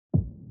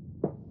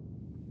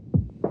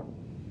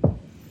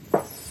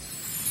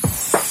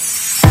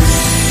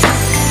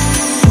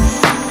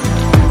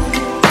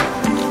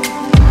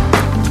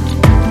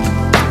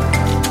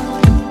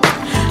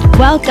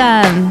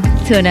Welcome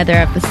to another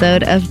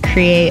episode of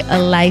Create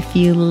a Life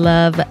You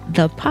Love,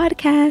 the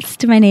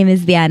podcast. My name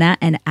is Diana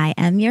and I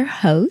am your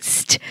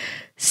host.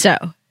 So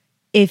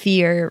if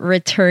you're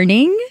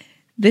returning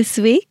this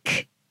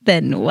week,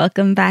 then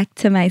welcome back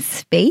to my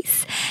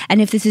space. And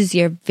if this is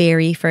your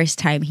very first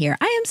time here,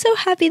 I am so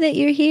happy that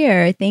you're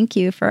here. Thank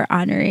you for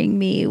honoring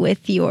me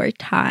with your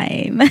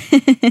time.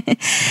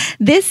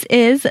 This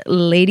is,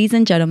 ladies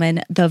and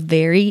gentlemen, the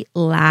very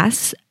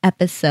last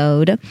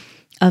episode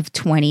of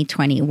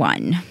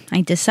 2021.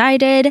 I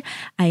decided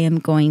I am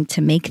going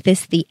to make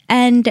this the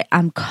end.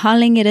 I'm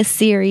calling it a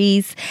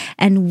series,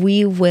 and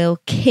we will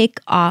kick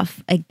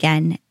off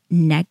again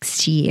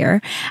next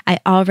year. I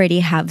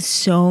already have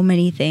so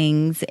many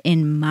things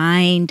in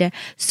mind,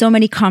 so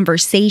many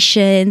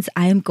conversations.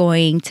 I'm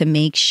going to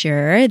make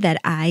sure that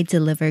I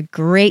deliver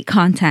great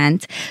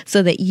content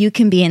so that you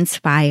can be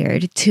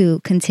inspired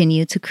to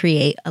continue to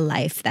create a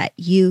life that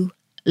you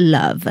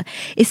love,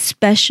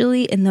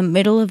 especially in the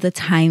middle of the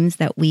times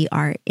that we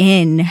are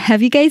in.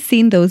 Have you guys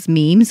seen those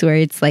memes where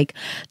it's like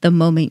the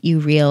moment you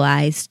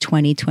realize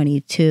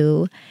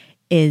 2022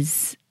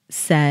 is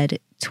said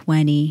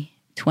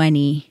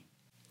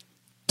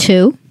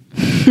 2022?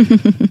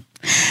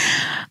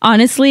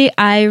 Honestly,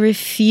 I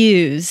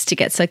refuse to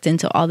get sucked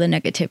into all the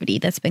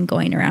negativity that's been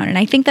going around. And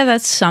I think that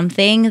that's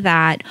something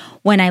that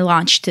when I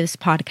launched this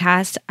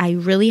podcast, I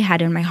really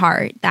had in my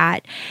heart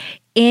that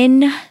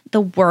in the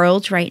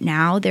world right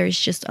now, there's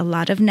just a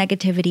lot of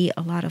negativity,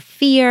 a lot of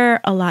fear,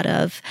 a lot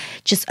of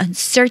just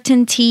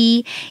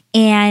uncertainty.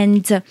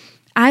 And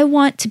I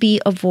want to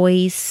be a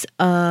voice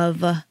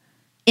of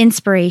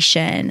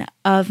inspiration,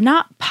 of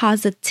not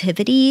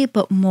positivity,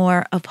 but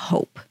more of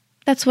hope.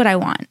 That's what I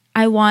want.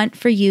 I want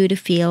for you to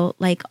feel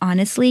like,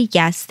 honestly,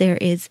 yes, there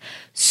is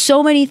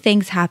so many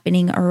things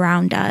happening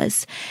around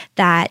us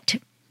that,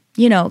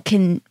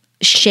 can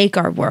shake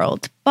our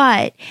world.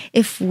 But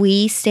if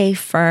we stay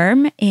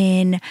firm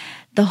in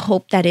the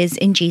hope that is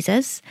in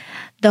Jesus,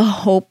 the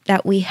hope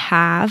that we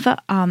have,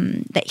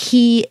 that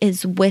He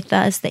is with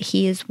us, that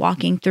He is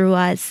walking through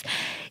us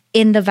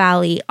in the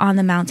valley, on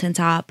the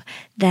mountaintop,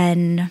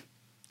 then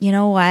you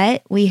know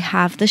what? We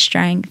have the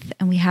strength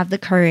and we have the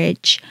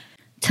courage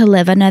to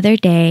live another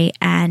day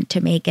and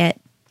to make it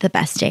the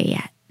best day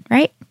yet,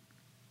 right?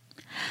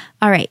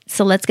 All right,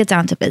 so let's get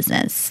down to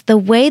business. The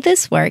way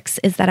this works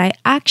is that I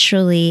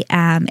actually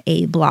am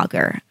a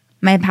blogger.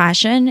 My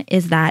passion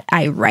is that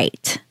I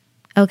write,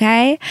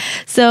 okay?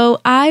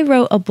 So I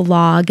wrote a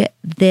blog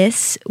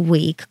this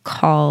week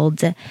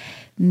called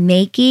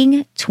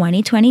Making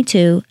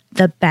 2022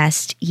 the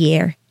Best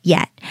Year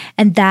Yet.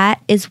 And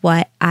that is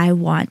what I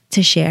want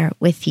to share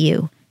with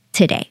you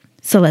today.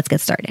 So let's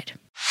get started.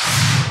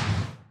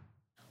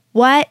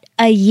 What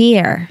a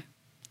year!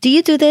 Do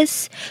you do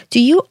this? Do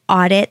you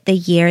audit the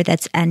year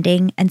that's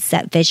ending and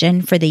set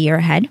vision for the year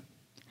ahead?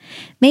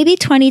 Maybe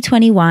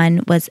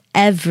 2021 was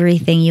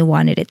everything you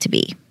wanted it to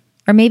be,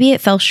 or maybe it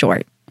fell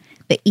short.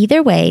 But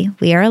either way,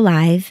 we are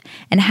alive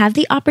and have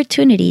the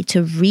opportunity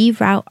to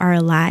reroute our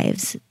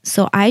lives.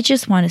 So I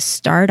just want to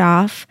start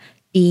off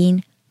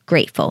being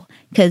grateful,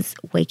 because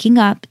waking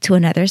up to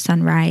another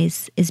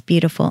sunrise is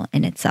beautiful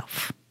in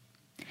itself.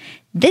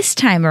 This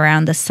time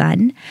around the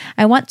sun,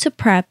 I want to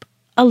prep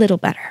a little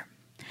better.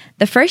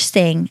 The first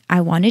thing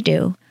I want to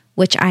do,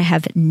 which I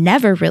have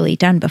never really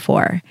done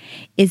before,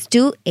 is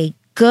do a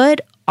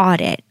good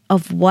audit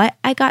of what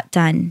I got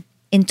done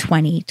in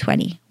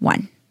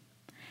 2021.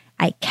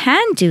 I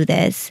can do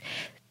this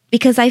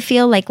because I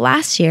feel like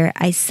last year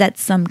I set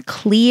some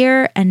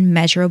clear and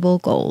measurable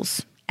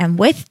goals. And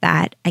with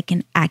that, I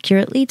can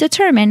accurately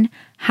determine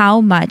how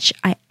much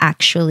I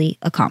actually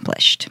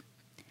accomplished.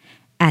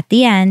 At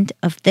the end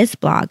of this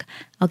blog,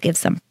 I'll give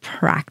some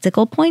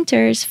practical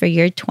pointers for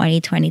your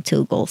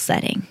 2022 goal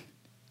setting.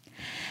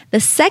 The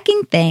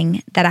second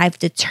thing that I've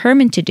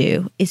determined to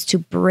do is to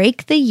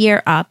break the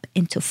year up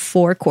into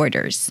 4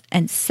 quarters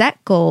and set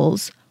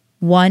goals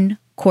 1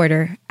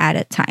 quarter at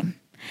a time.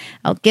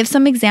 I'll give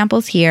some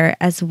examples here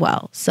as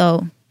well,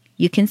 so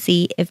you can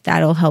see if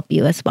that'll help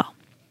you as well.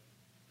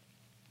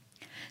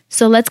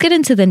 So let's get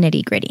into the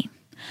nitty-gritty.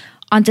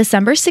 On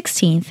December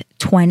 16th,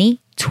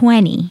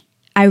 2020,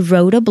 I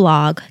wrote a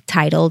blog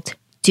titled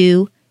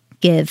Do,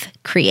 Give,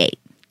 Create.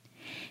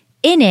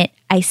 In it,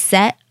 I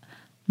set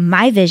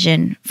my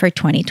vision for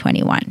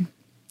 2021.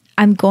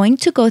 I'm going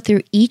to go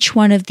through each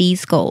one of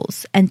these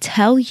goals and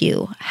tell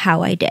you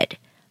how I did.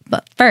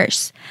 But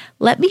first,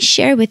 let me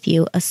share with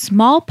you a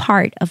small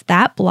part of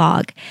that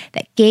blog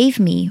that gave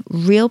me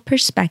real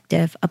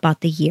perspective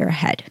about the year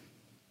ahead.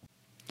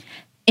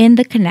 In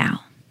the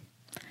canal.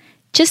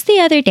 Just the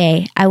other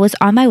day, I was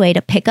on my way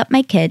to pick up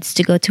my kids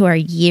to go to our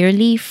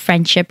yearly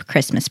friendship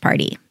Christmas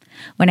party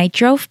when I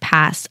drove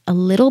past a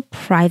little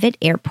private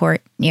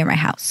airport near my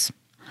house.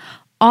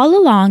 All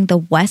along the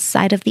west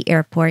side of the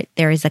airport,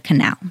 there is a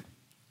canal.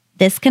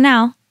 This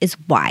canal is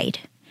wide.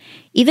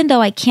 Even though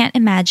I can't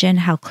imagine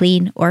how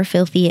clean or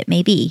filthy it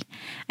may be,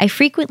 I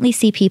frequently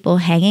see people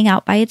hanging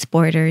out by its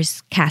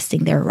borders,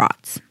 casting their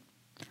rods.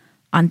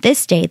 On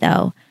this day,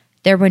 though,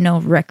 there were no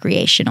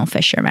recreational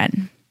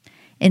fishermen.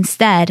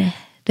 Instead,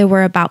 there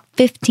were about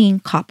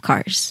 15 cop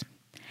cars.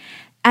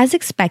 As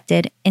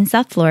expected, in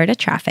South Florida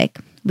traffic,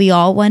 we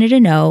all wanted to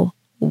know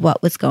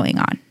what was going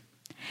on.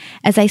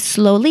 As I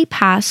slowly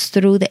passed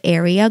through the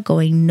area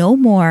going no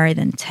more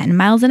than 10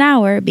 miles an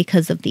hour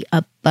because of the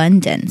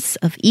abundance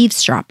of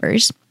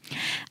eavesdroppers,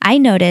 I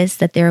noticed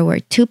that there were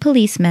 2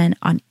 policemen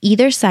on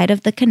either side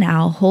of the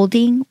canal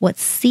holding what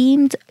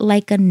seemed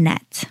like a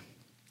net.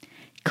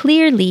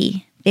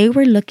 Clearly, they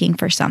were looking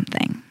for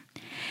something.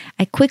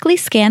 I quickly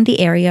scanned the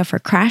area for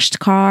crashed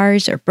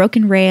cars or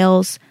broken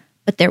rails,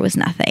 but there was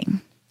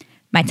nothing.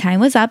 My time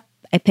was up,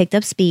 I picked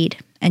up speed,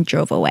 and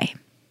drove away.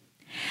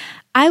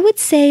 I would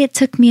say it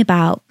took me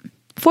about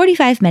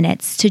 45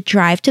 minutes to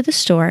drive to the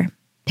store,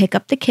 pick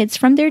up the kids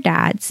from their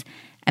dads,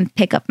 and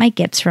pick up my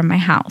gifts from my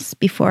house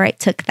before I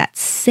took that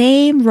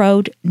same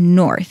road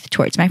north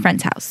towards my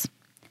friend's house.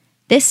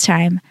 This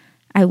time,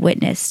 I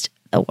witnessed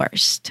the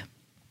worst.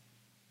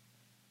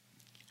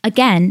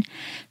 Again,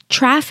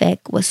 traffic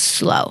was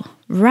slow,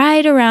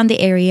 right around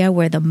the area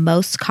where the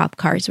most cop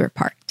cars were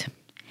parked.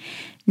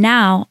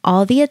 Now,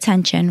 all the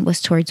attention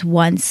was towards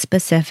one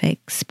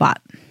specific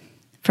spot.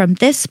 From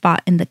this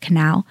spot in the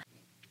canal,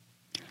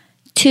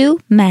 2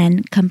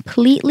 men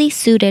completely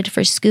suited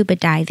for scuba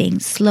diving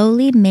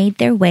slowly made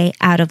their way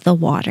out of the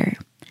water.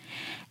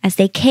 As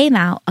they came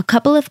out, a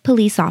couple of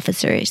police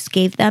officers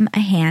gave them a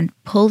hand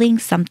pulling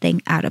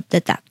something out of the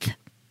depth.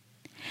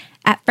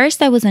 At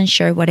first, I was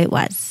unsure what it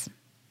was,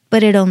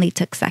 but it only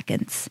took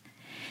seconds.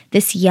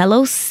 This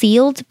yellow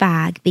sealed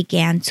bag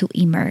began to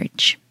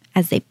emerge.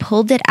 As they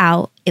pulled it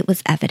out, it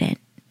was evident.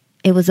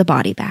 It was a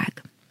body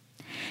bag.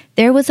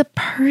 There was a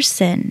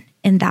person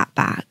in that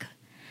bag.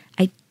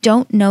 I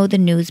don't know the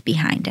news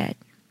behind it.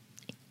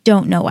 I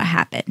don't know what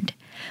happened.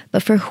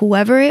 But for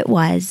whoever it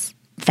was,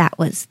 that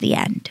was the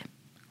end.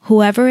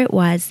 Whoever it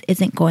was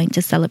isn't going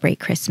to celebrate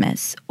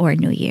Christmas or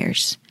New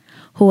Year's.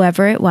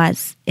 Whoever it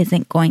was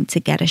isn't going to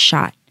get a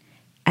shot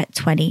at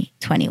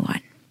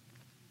 2021.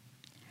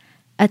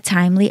 A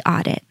timely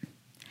audit.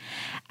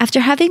 After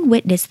having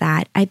witnessed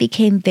that, I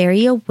became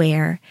very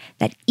aware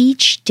that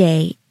each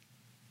day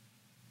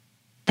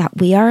that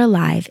we are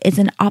alive is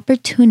an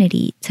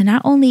opportunity to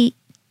not only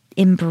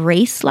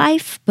embrace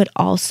life, but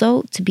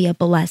also to be a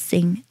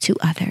blessing to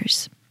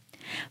others.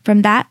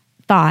 From that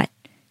thought,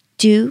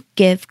 Do,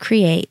 Give,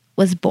 Create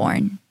was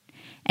born.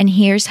 And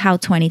here's how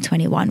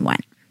 2021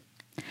 went.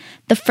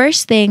 The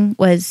first thing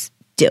was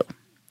do.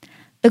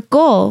 The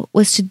goal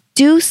was to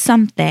do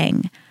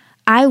something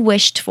I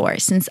wished for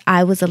since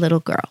I was a little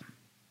girl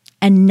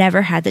and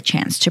never had the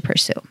chance to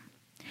pursue.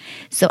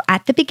 So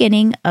at the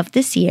beginning of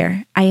this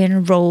year, I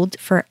enrolled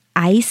for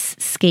ice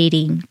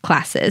skating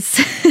classes.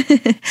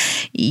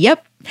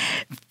 Yep,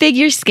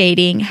 figure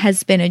skating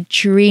has been a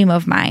dream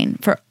of mine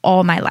for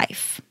all my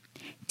life.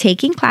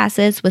 Taking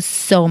classes was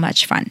so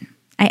much fun.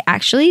 I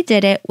actually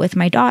did it with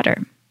my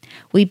daughter.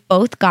 We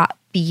both got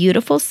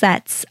beautiful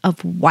sets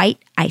of white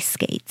ice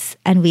skates,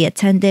 and we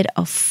attended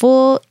a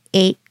full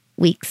 8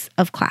 weeks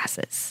of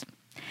classes.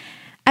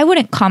 I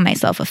wouldn't call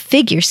myself a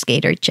figure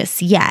skater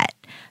just yet,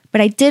 but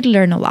I did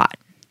learn a lot.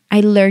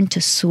 I learned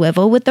to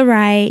swivel with the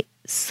right,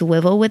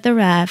 swivel with the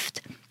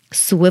left,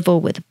 swivel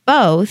with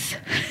both.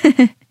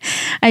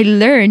 I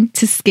learned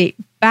to skate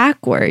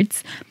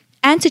backwards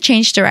and to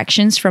change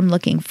directions from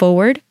looking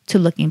forward to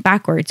looking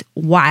backwards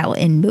while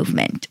in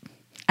movement.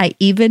 I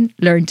even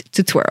learned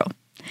to twirl.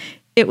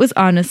 It was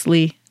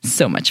honestly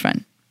so much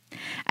fun.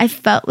 I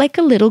felt like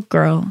a little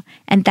girl,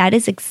 and that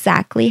is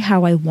exactly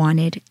how I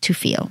wanted to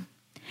feel.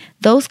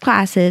 Those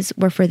classes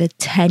were for the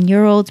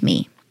 10-year-old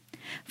me.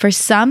 For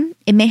some,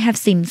 it may have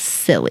seemed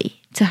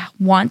silly to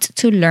want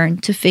to learn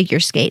to figure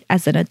skate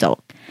as an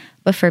adult,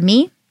 but for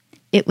me,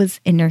 it was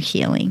inner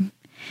healing.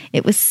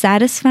 It was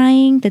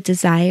satisfying the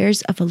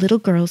desires of a little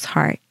girl's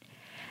heart.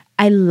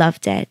 I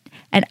loved it,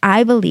 and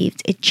I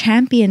believed it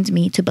championed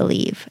me to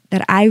believe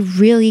that I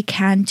really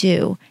can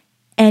do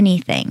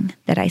anything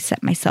that I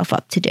set myself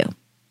up to do.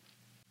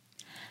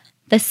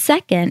 The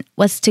second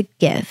was to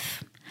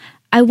give.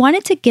 I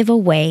wanted to give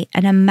away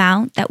an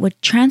amount that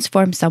would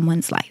transform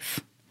someone's life.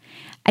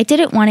 I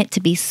didn't want it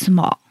to be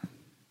small.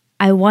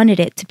 I wanted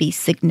it to be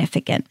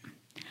significant.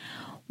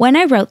 When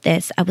I wrote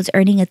this, I was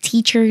earning a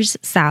teacher's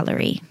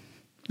salary.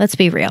 Let's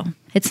be real,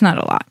 it's not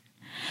a lot.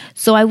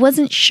 So I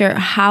wasn't sure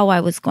how I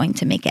was going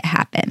to make it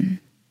happen.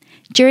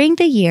 During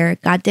the year,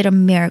 God did a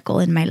miracle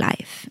in my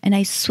life, and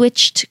I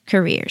switched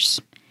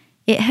careers.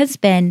 It has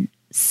been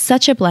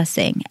such a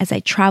blessing as I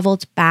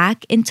traveled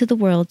back into the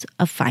world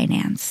of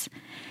finance.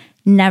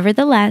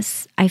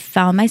 Nevertheless, I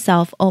found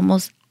myself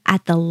almost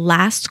at the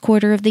last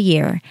quarter of the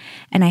year,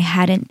 and I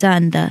hadn't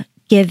done the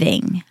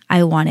giving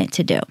I wanted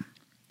to do.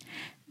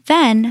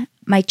 Then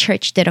my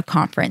church did a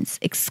conference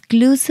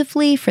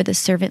exclusively for the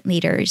servant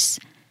leaders,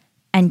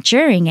 and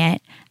during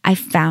it, I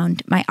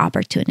found my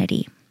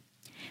opportunity.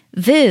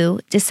 VU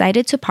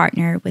decided to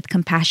partner with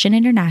Compassion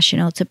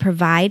International to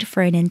provide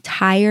for an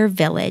entire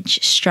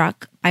village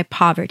struck by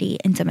poverty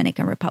in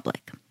Dominican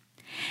Republic.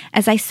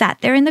 As I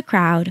sat there in the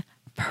crowd,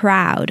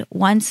 proud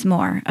once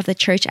more of the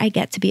church I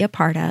get to be a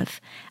part of,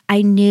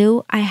 I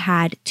knew I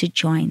had to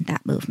join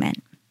that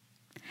movement.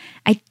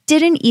 I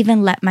didn't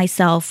even let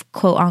myself,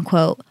 quote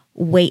unquote,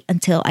 wait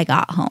until I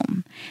got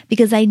home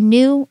because I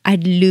knew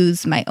I'd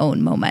lose my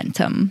own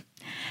momentum.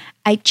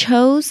 I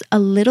chose a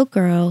little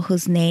girl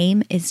whose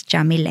name is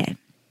Jamile.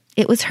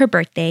 It was her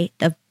birthday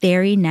the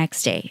very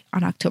next day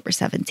on October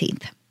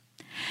 17th.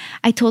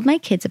 I told my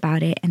kids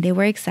about it and they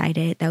were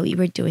excited that we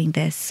were doing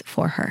this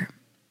for her.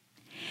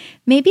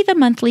 Maybe the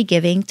monthly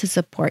giving to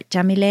support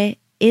Jamile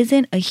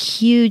isn't a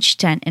huge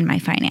dent in my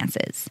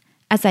finances,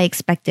 as I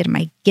expected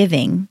my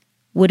giving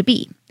would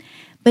be,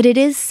 but it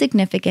is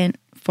significant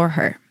for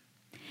her.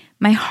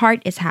 My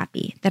heart is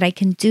happy that I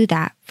can do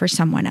that for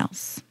someone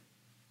else.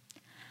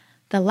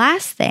 The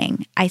last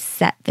thing I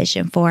set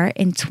vision for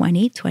in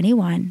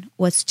 2021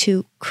 was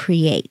to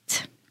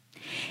create.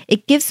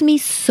 It gives me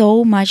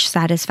so much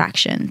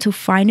satisfaction to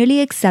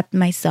finally accept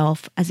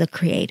myself as a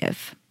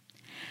creative.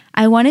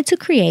 I wanted to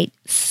create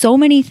so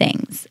many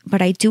things,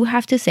 but I do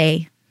have to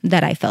say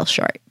that I fell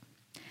short.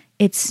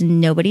 It's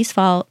nobody's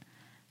fault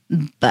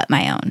but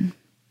my own.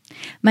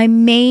 My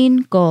main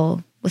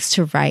goal was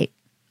to write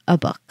a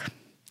book.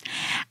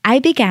 I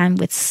began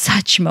with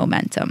such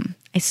momentum.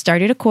 I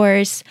started a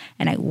course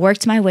and I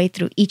worked my way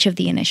through each of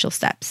the initial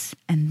steps.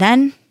 And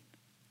then,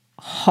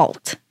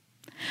 halt.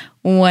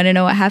 Want to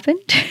know what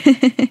happened?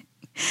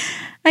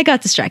 I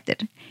got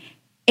distracted.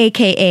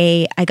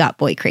 AKA, I got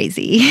boy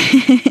crazy.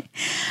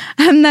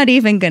 I'm not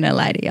even going to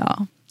lie to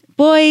y'all.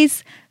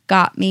 Boys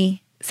got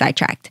me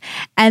sidetracked.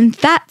 And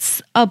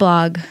that's a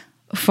blog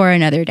for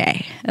another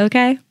day,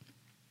 okay?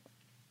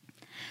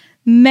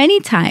 Many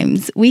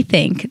times we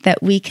think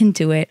that we can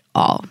do it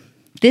all.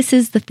 This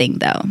is the thing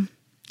though.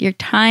 Your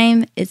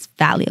time is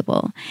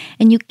valuable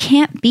and you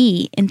can't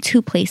be in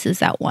two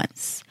places at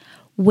once.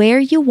 Where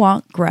you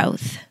want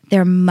growth,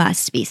 there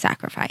must be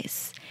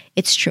sacrifice.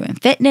 It's true in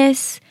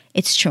fitness,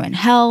 it's true in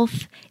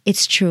health,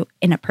 it's true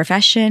in a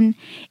profession,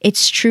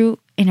 it's true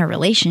in a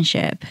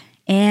relationship,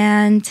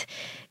 and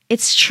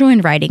it's true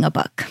in writing a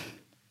book.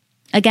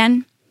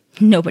 Again,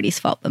 nobody's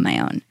fault but my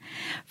own.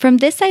 From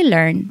this, I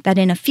learned that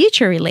in a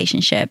future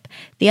relationship,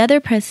 the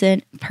other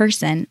person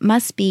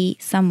must be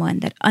someone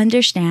that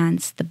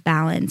understands the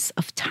balance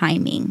of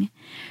timing.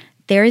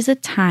 There is a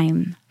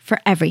time for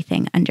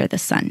everything under the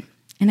sun.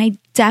 And I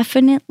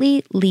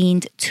definitely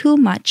leaned too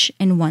much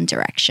in one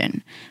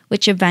direction,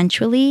 which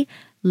eventually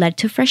led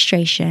to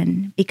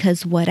frustration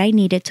because what I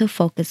needed to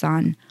focus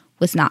on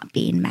was not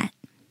being met.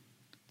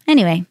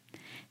 Anyway,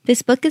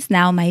 this book is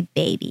now my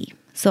baby,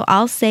 so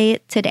I'll say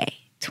it today.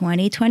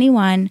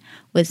 2021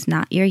 was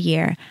not your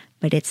year,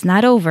 but it's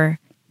not over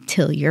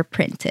till you're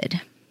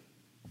printed.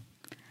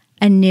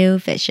 A new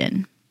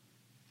vision.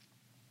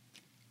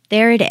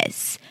 There it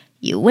is.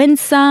 You win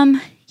some,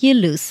 you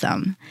lose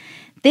some.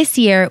 This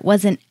year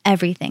wasn't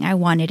everything I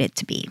wanted it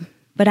to be,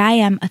 but I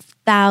am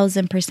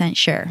 1,000%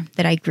 sure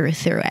that I grew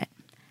through it.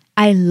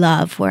 I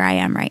love where I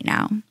am right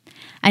now.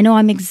 I know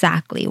I'm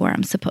exactly where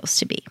I'm supposed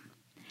to be.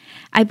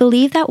 I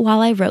believe that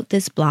while I wrote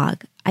this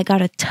blog, I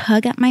got a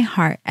tug at my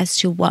heart as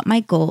to what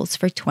my goals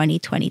for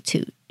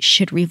 2022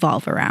 should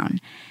revolve around,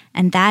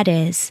 and that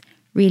is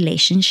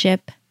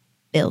relationship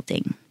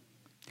building.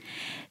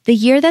 The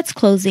year that's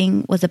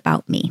closing was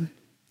about me.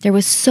 There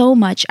was so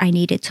much I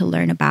needed to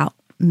learn about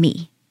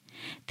me.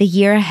 The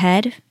year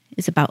ahead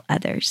is about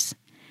others.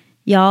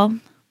 Y'all,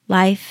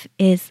 life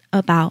is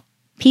about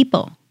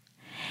people.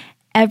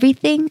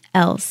 Everything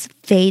else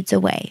fades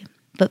away,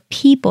 but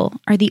people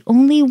are the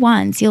only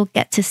ones you'll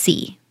get to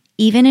see,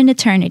 even in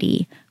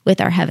eternity, with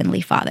our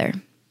Heavenly Father.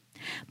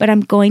 But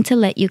I'm going to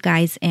let you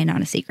guys in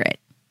on a secret.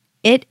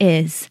 It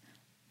is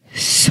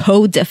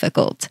so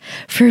difficult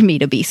for me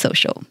to be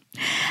social.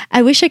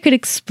 I wish I could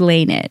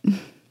explain it.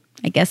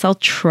 I guess I'll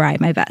try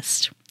my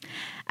best.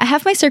 I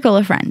have my circle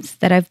of friends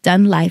that I've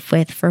done life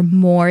with for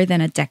more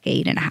than a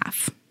decade and a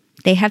half.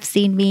 They have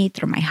seen me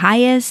through my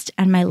highest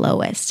and my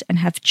lowest and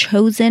have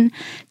chosen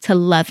to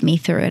love me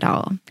through it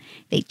all.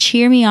 They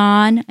cheer me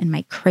on in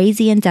my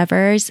crazy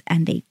endeavors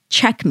and they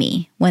check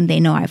me when they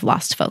know I've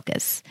lost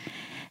focus.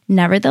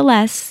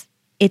 Nevertheless,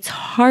 it's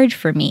hard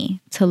for me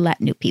to let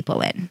new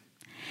people in.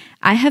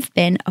 I have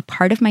been a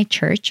part of my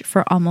church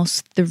for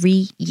almost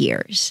 3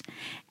 years.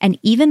 And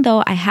even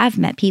though I have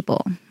met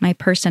people, my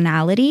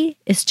personality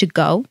is to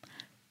go,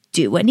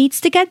 do what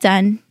needs to get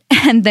done,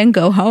 and then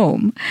go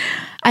home.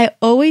 I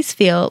always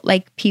feel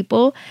like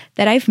people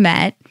that I've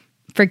met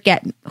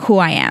forget who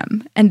I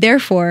am, and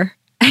therefore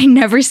I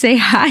never say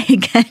hi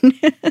again.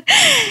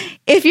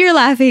 If you're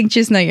laughing,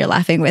 just know you're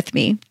laughing with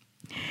me.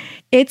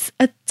 It's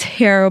a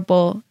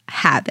terrible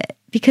habit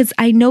because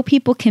I know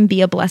people can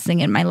be a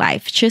blessing in my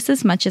life just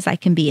as much as I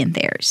can be in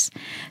theirs.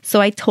 So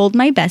I told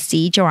my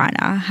bestie,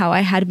 Joanna, how I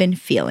had been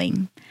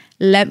feeling.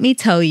 Let me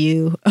tell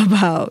you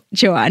about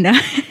Joanna.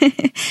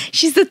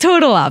 She's the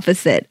total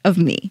opposite of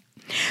me.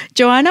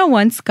 Joanna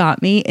once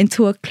got me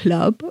into a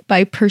club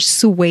by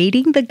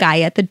persuading the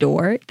guy at the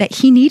door that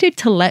he needed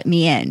to let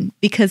me in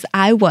because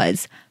I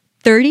was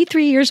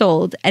 33 years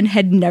old and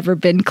had never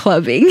been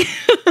clubbing.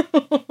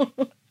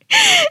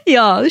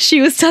 Y'all,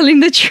 she was telling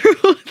the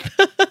truth.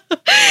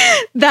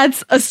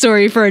 That's a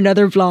story for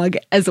another vlog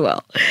as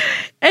well.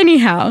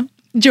 Anyhow,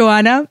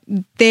 Joanna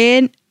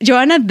then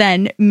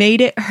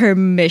made it her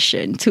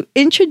mission to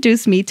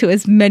introduce me to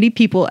as many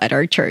people at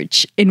our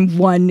church in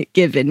one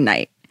given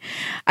night.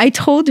 I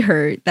told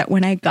her that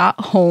when I got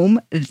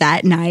home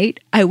that night,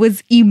 I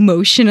was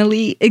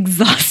emotionally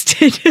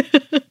exhausted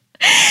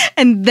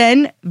and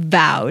then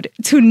vowed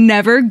to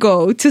never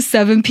go to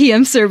 7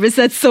 p.m. service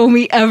at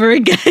SoMe ever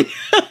again.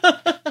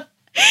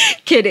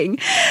 Kidding.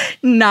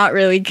 Not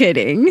really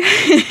kidding.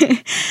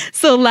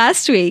 So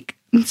last week,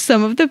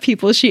 some of the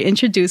people she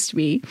introduced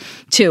me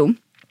to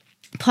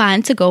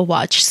planned to go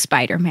watch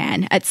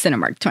Spider-Man at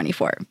Cinemark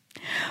 24.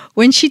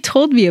 When she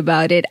told me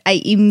about it,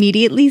 I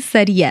immediately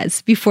said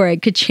yes before I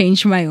could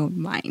change my own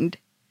mind.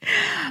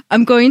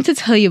 I'm going to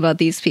tell you about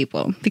these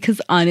people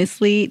because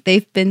honestly,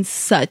 they've been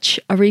such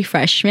a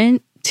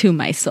refreshment to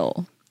my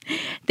soul.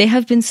 They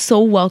have been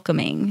so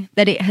welcoming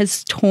that it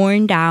has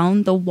torn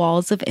down the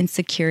walls of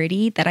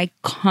insecurity that I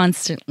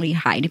constantly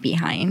hide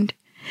behind.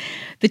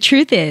 The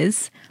truth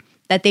is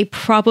that they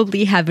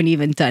probably haven't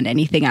even done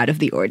anything out of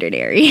the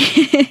ordinary.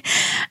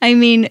 I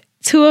mean,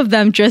 2 of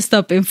them dressed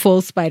up in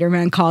full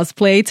Spider-Man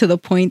cosplay to the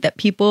point that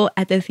people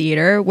at the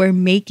theater were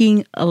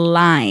making a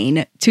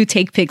line to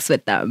take pics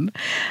with them.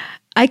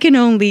 I can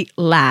only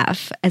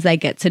laugh as I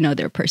get to know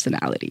their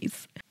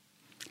personalities.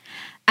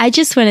 I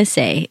just want to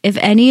say, if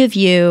any of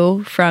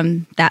you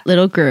from that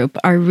little group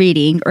are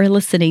reading or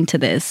listening to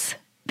this,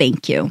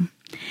 thank you.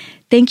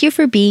 Thank you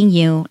for being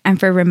you and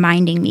for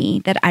reminding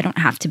me that I don't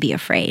have to be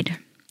afraid.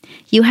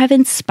 You have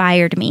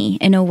inspired me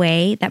in a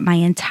way that my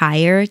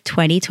entire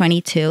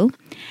 2022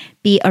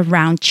 be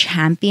around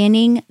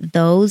championing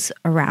those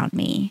around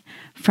me,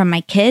 from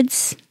my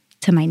kids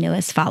to my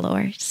newest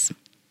followers.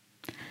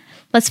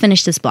 Let's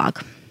finish this blog.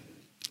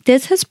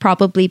 This has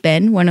probably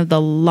been one of the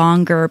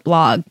longer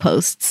blog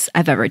posts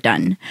I've ever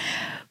done,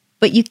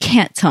 but you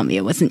can't tell me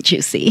it wasn't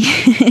juicy.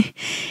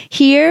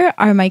 Here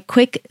are my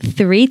quick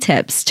 3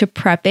 tips to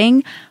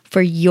prepping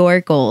for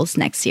your goals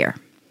next year.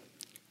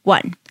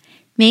 1,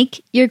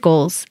 make your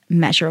goals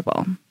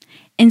measurable.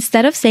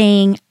 Instead of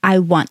saying, I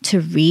want to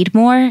read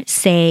more,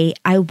 say,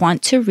 I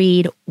want to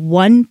read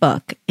 1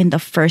 book in the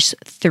first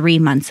 3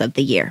 months of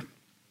the year.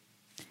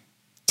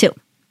 2,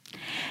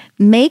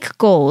 make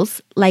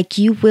goals like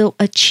you will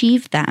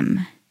achieve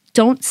them.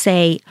 Don't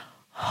say,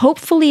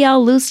 hopefully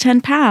I'll lose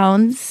 10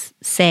 pounds.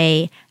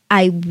 Say,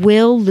 I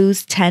will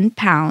lose 10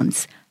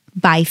 pounds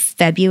by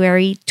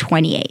February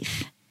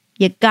 28th.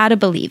 You gotta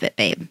believe it,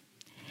 babe.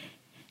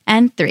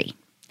 And 3,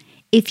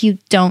 if you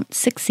don't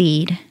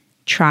succeed,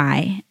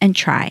 try and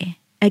try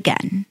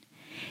again.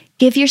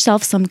 Give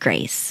yourself some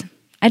grace.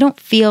 I don't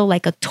feel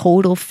like a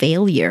total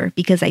failure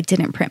because I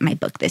didn't print my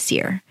book this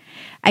year.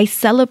 I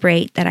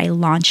celebrate that I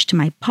launched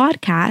my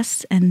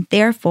podcast and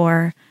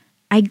therefore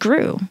I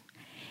grew.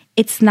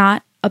 It's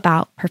not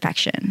about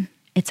perfection.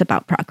 It's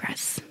about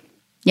progress.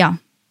 Yeah.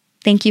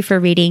 Thank you for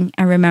reading.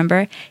 And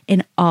remember,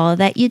 in all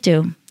that you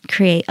do,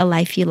 create a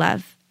life you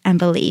love and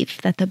believe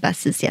that the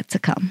best is yet to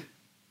come.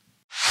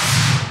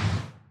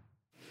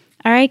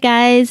 All right,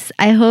 guys,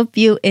 I hope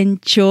you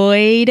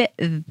enjoyed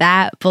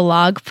that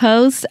blog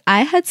post.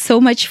 I had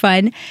so much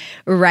fun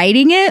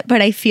writing it,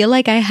 but I feel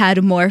like I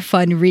had more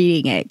fun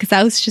reading it because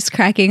I was just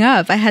cracking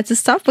up. I had to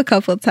stop a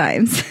couple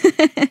times.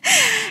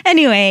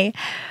 Anyway,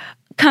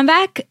 come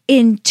back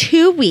in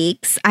 2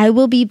 weeks. I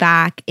will be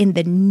back in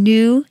the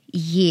new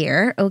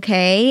year,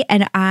 okay?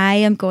 And I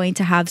am going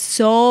to have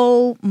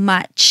so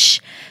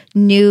much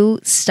new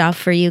stuff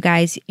for you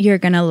guys. You're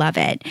going to love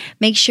it.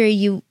 Make sure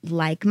you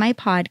like my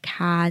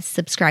podcast,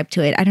 subscribe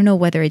to it. I don't know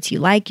whether it's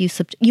you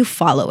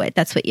follow it.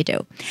 That's what you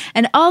do.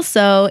 And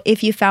also,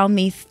 if you found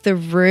me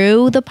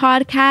through the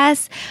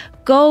podcast,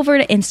 go over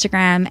to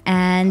Instagram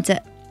and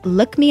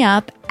look me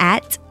up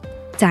at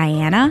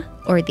Diana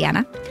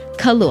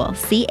CALUL,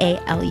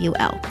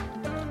 CALUL.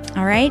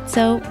 All right.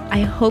 So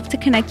I hope to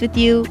connect with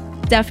you.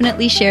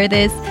 Definitely share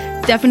this.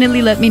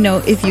 Definitely let me know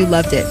if you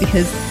loved it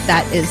because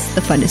that is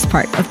the funnest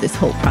part of this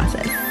whole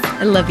process.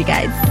 I love you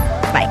guys.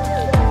 Bye.